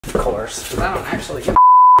Of course, because I don't actually give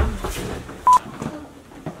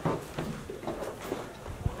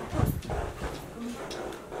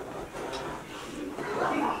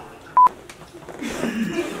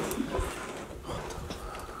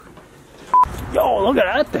Yo, look at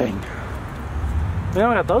that thing. We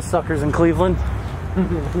don't got those suckers in Cleveland.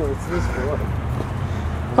 What's this for?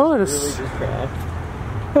 Oh, it's really just trash.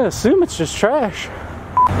 I assume it's just trash.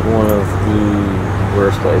 One of the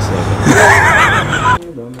worst places.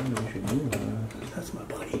 That's my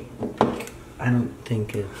buddy. I don't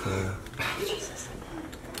think it's Jesus.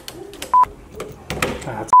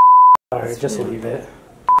 That's alright, just leave it.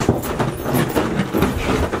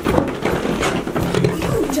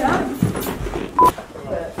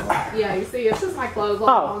 Yeah, you see, it's just my clothes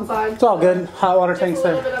on one side. It's all good. Hot water tank's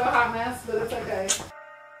there. It's a little bit of a hot mess, but it's okay.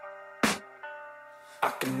 I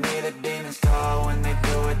can hear the demons call when they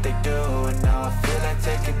do what they do, and now I feel like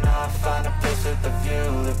taking off, find a place with a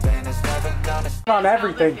view. The pain is never gonna stop. On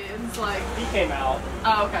everything. Kids, like... He came out.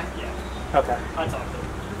 Oh, okay. Yeah. Okay. I talked to him.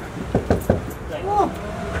 Thank Oh.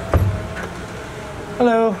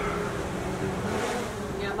 Hello.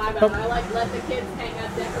 Yeah, my bad. I like let the kids hang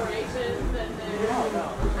up decorations, and then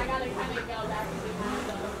I gotta kind of go back and do my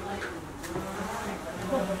stuff. Like,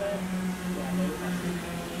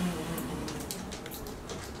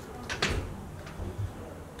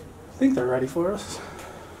 I think they're ready for us.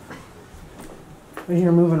 We're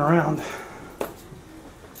here moving around.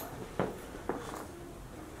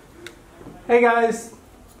 Hey guys.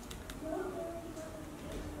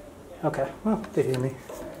 Okay, well, they hear me.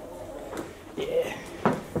 Yeah.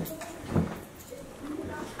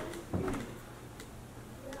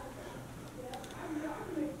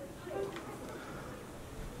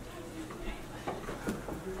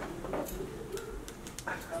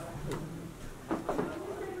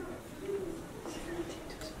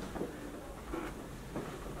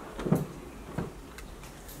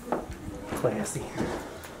 Classy.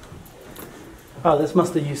 Oh, this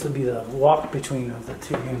must have used to be the walk between of the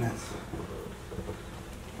two units.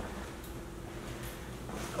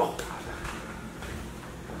 Oh,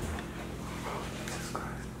 Jesus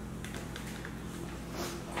Christ.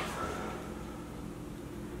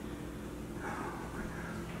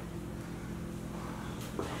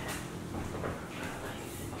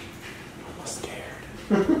 I'm scared.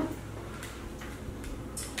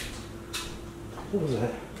 What was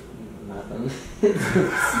that? nothing.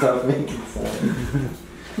 Stop making sound.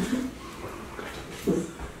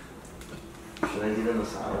 Should I do them a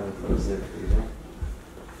solid and close their freezer?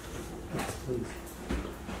 Yes, please.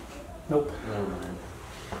 Nope. Never mind.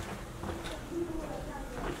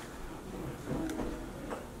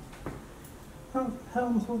 How the hell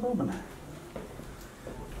am I supposed to open it?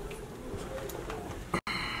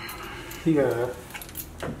 You gotta.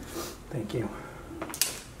 Thank you.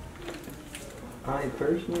 I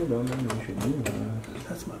personally don't think we should do that.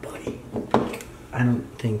 That's my buddy. I don't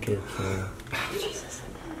think it's Jesus.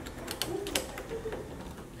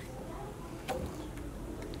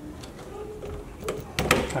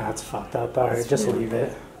 That's fucked up. Alright, just leave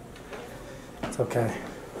it. It's okay.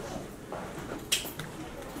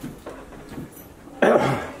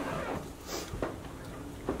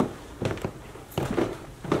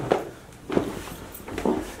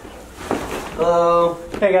 Hello.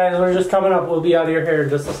 Hey guys, we're just coming up. We'll be out of your hair in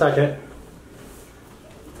just a second.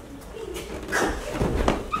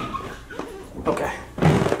 Okay.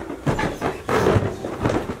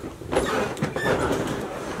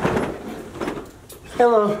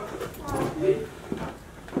 Hello.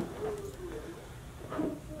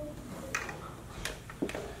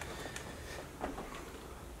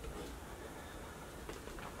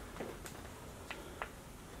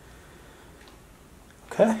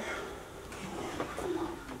 Okay.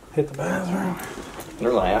 Hit the bathroom.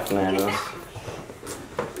 They're laughing at us.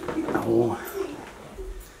 No.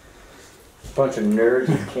 Bunch of nerds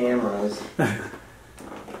with cameras.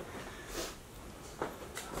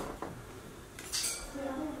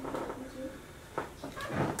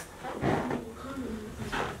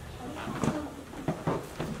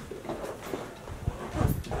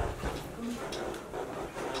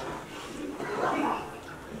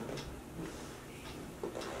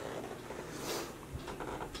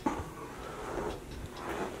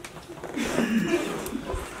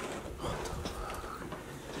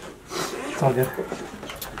 It's all good.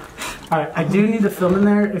 Alright, I do need to film in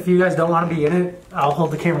there. If you guys don't want to be in it, I'll hold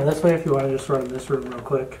the camera this way if you want to just run this room real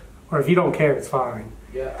quick. Or if you don't care, it's fine.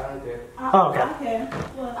 Yeah, I don't care. Oh, okay. Okay.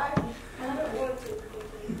 Well, I don't want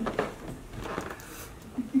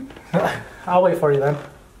to. I'll wait for you then.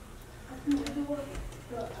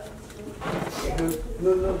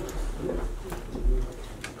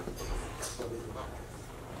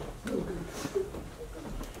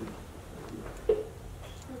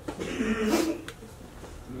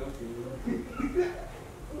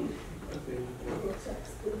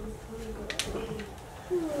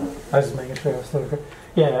 I was just making sure I was still okay.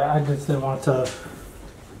 Yeah, I just didn't want to.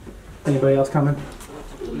 Anybody else coming?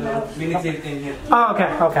 No. Minutes in here. Oh, okay,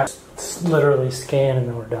 okay. Just literally scan and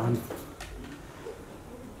then we're done.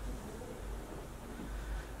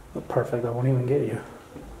 Perfect, I won't even get you.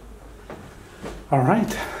 Alright,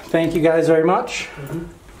 thank you guys very much.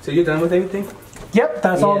 So you're done with everything? Yep,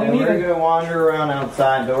 that's all we We're needed. gonna wander around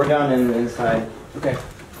outside, but we're done inside. Okay.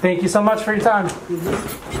 Thank you so much for your time.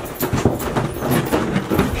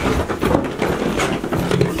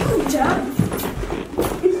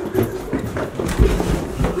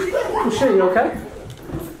 Oh shit, you okay?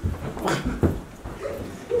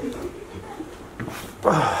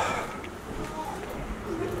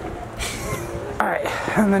 Alright,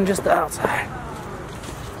 and then just the outside.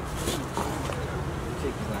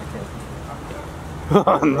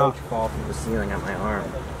 Oh no. Fall from the ceiling at my arm.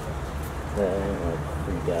 Like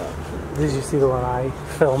freaked out. Did you see the one I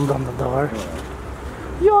filmed on the door?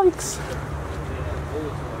 Yikes.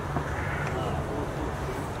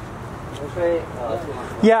 Okay.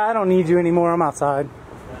 Yeah, I don't need you anymore. I'm outside.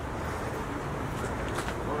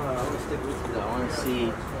 I want to stick with you though. I want to see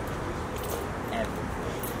everything.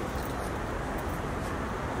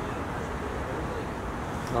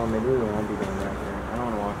 Oh, maybe we won't be going back there. I don't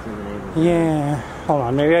want to walk through the neighborhood. Yeah. Hold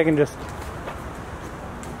on. Maybe I can just...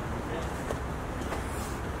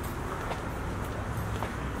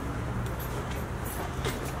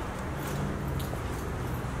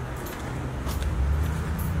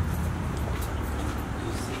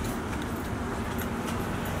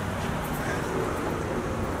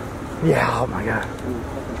 Yeah, oh my god.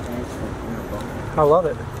 I love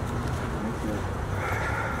it.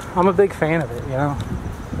 I'm a big fan of it, you know.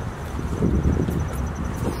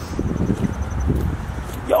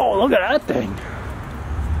 Yo, look at that thing.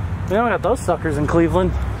 We don't got those suckers in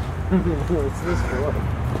Cleveland. What's this for?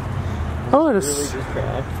 Oh, it Really is. just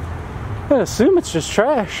trash. I assume it's just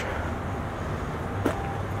trash.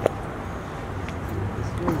 This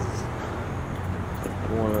is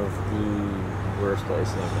one of the worst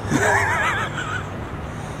places.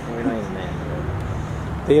 We're not even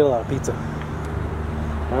mad. They eat a lot of pizza.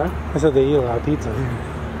 Huh? I said they eat a lot of pizza.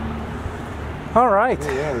 All right.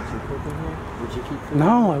 Oh, yeah, would you cook in here? Would you keep food?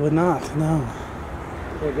 No, I would not. No.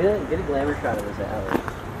 Yeah, get a glamour shot of this alley.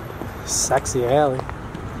 Sexy alley.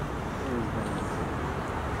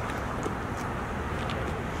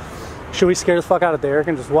 Should we scare the fuck out of Derek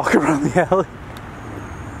and just walk around the alley?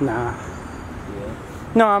 Nah. Yeah.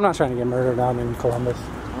 No, I'm not trying to get murdered down in Columbus.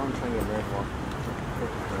 I'm trying to get very well.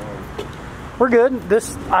 We're good.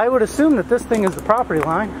 This, I would assume that this thing is the property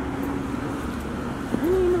line.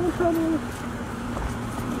 No trouble.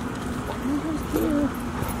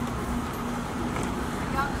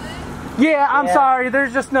 Yeah, I'm Yeah. sorry.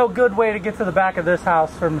 There's just no good way to get to the back of this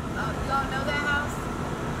house from. You don't know that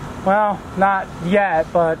house? Well, not yet,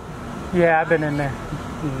 but yeah, I've been in there.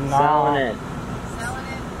 No. Selling it. Selling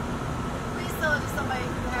it? Please sell it to somebody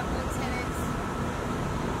who have good tenants.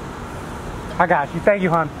 I got you. Thank you,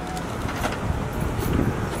 hon.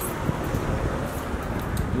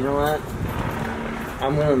 You know what?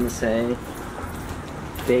 I'm willing to say,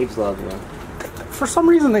 babes love you. For some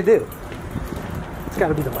reason, they do. It's got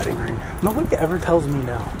to be the wedding ring. Nobody ever tells me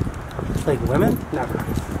no. Like women, never.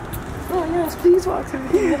 Oh yes, please walk through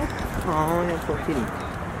here. Oh, yeah, poor kitty.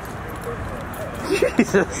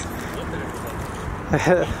 Jesus.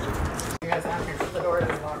 You guys have to the door is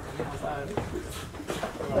locked on the outside.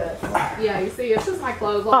 But, yeah, you see, it's just my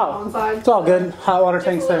clothes all on one side. It's all good. Hot water Just a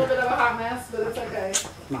tank's little there. bit of a hot mess, but it's okay.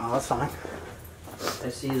 No, that's fine. I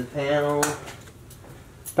see the panel.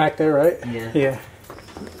 Back there, right? Yeah. Yeah.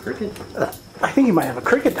 Cricket? I think you might have a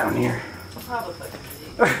cricket down here. Probably.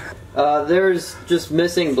 There's just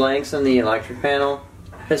missing blanks on the electric panel.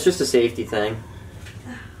 It's just a safety thing.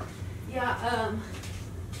 Yeah,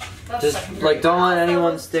 that's Just, secondary. like, don't let I also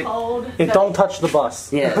anyone was stick- told And that- don't touch the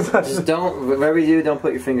bus. Yeah, just don't, whatever you do, don't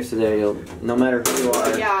put your fingers to there. You'll, no matter who you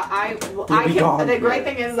are. Yeah, I be gone. can, the great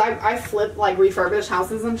thing is I flip like refurbished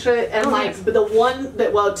houses and shit, and Oh, like yes. but the one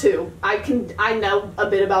that two I know a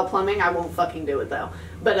bit about plumbing. I won't fucking do it though.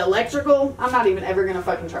 But electrical, I'm not even ever gonna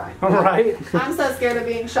fucking try. All right. I'm so scared of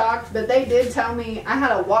being shocked, but they did tell me I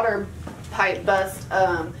had a water pipe bust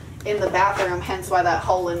in the bathroom, hence why that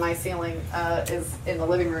hole in my ceiling is in the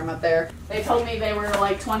living room up there. They told me they were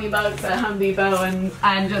like $20 at Home Depot,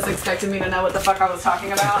 and just expected me to know what the fuck I was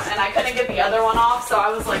talking about, and I couldn't get the other one off, so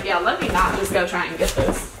I was like, yeah, let me not just go try and get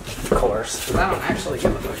this. Of course. 'Cause I don't actually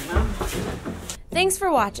give a fuck, you know? Thanks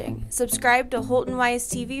for watching. Subscribe to Holton Wise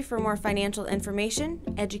TV for more financial information,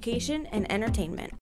 education, and entertainment.